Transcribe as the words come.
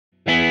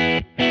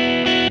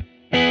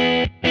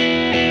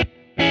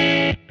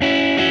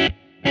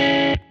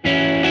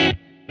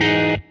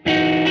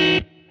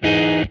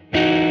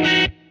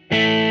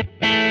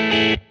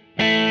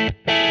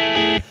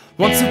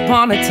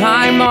upon a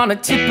time on a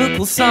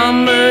typical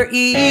summer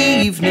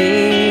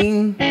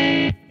evening,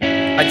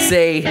 I'd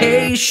say,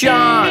 hey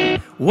Sean,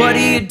 what are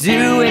you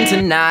doing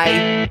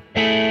tonight?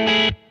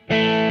 He'd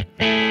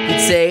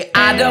say,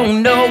 I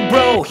don't know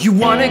bro, you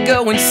wanna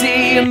go and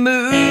see a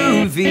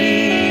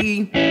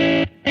movie?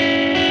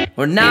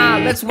 Or nah,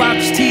 let's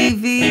watch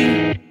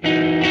TV,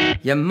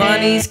 your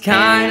money's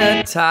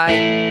kinda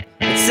tight.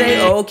 I'd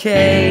say,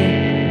 okay,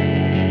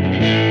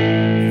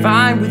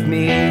 fine with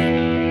me.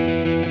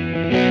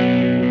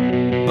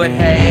 But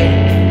hey,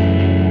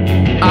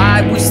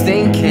 I was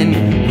thinking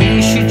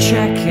we should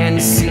check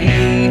and see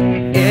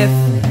if,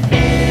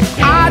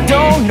 I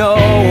don't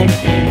know,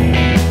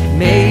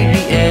 maybe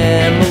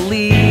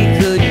Emmalee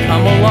could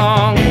come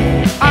along.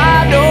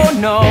 I don't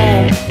know,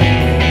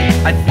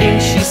 I think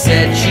she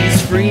said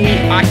she's free,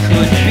 I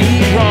could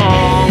be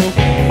wrong.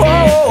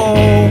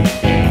 Oh,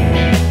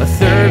 a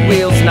third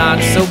wheel's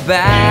not so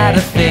bad a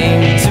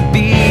thing to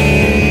be.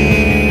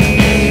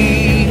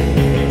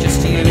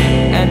 Just you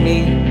and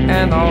me,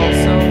 and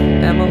also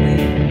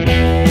Emmalee.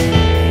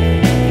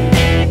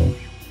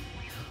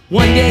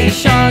 One day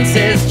Sean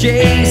says,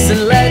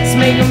 Jason, let's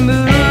make a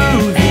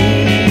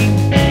movie.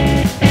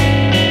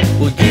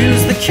 We'll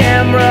use the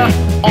camera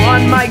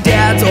on my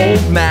dad's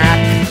old Mac.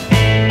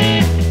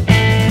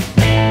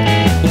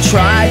 We'll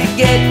try to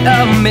get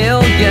 1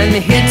 million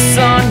hits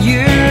on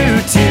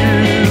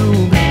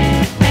YouTube.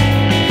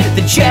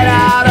 Then jet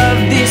out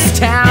of this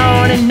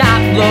town and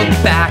not look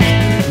back,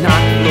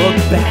 not look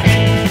back.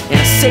 And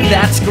I say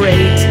that's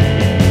great,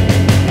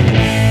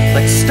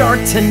 let's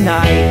start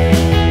tonight.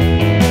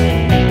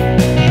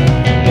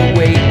 But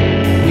wait,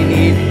 we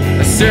need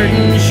a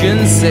certain je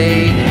ne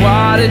sais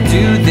quoi to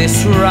do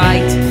this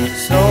right.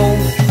 So,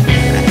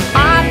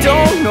 I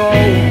don't know,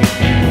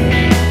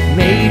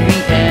 maybe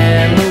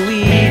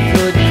Emmalee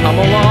could come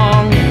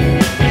along.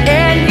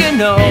 And you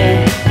know,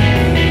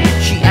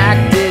 she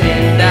acted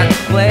in that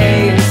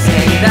play and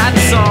sang that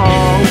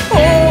song.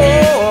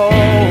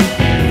 Oh,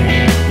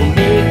 we'll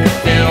make a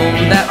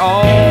film that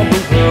all the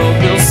world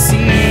will see.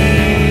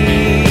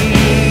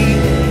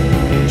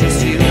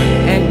 Just you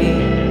and me,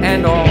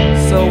 and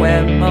also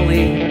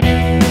Emmalee.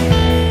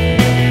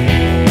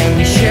 And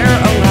we share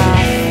a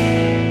laugh,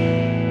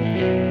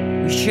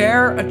 we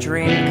share a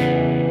drink.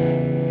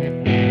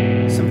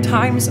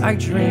 Sometimes I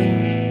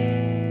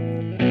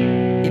dream,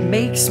 it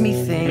makes me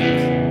think,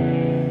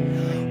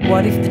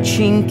 what if the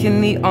chink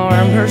in the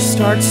armor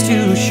starts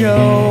to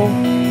show?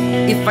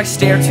 If I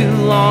stare too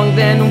long,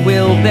 then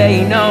will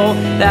they know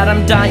that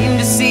I'm dying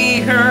to see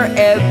her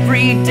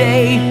every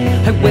day?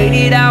 I wait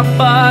it out,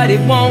 but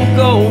it won't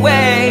go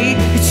away.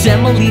 It's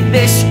Emmalee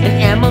this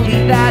and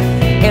Emmalee that,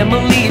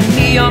 Emmalee and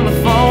me on the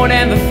phone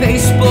and the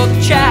Facebook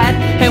chat.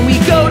 And we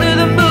go to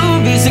the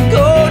movies and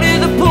go to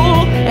the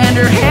pool, and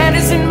her hand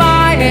is in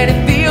mine and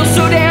it feels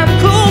so damn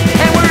cool.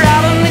 And we're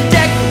out on the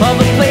deck of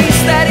a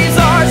place that is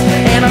ours,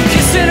 and I'm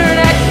kissing her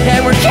neck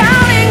and we're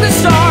counting the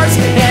stars.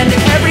 And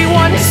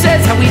everyone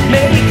says how we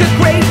make a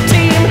great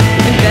team,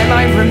 and then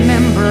I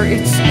remember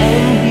it's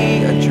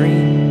only a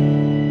dream.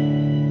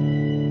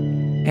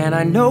 And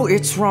I know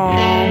it's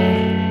wrong,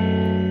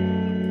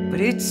 but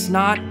it's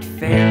not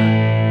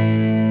fair.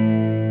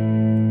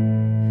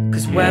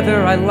 'Cause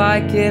whether I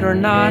like it or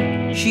not,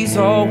 she's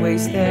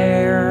always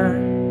there.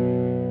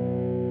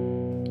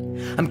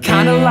 I'm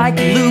kinda like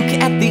Luke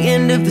at the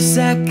end of the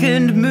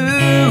second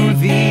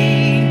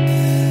movie,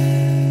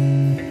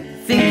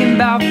 thinking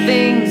about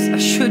things I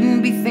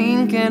shouldn't be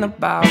thinking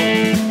about.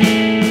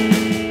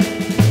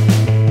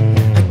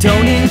 I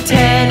don't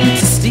intend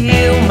to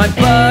steal my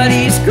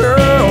buddy's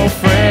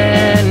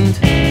girlfriend,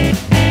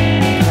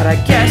 but I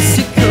guess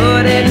it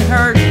couldn't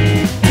hurt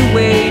to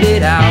wait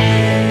it out.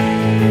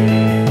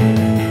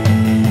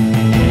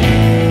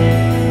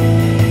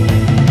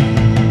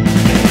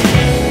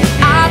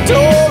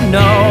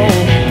 No,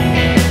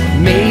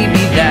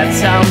 maybe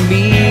that's how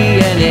me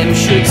and him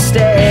should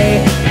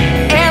stay.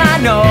 And I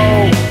know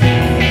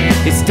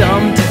it's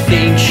dumb to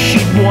think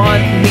she'd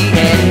want me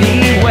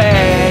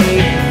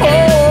anyway.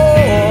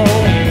 Oh,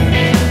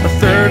 a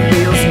third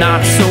wheel's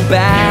not so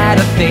bad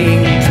a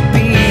thing to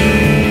be,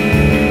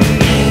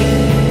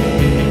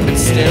 but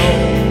still,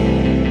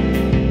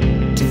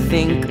 to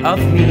think of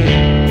me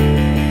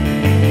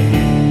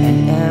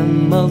and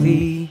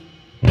Emmalee.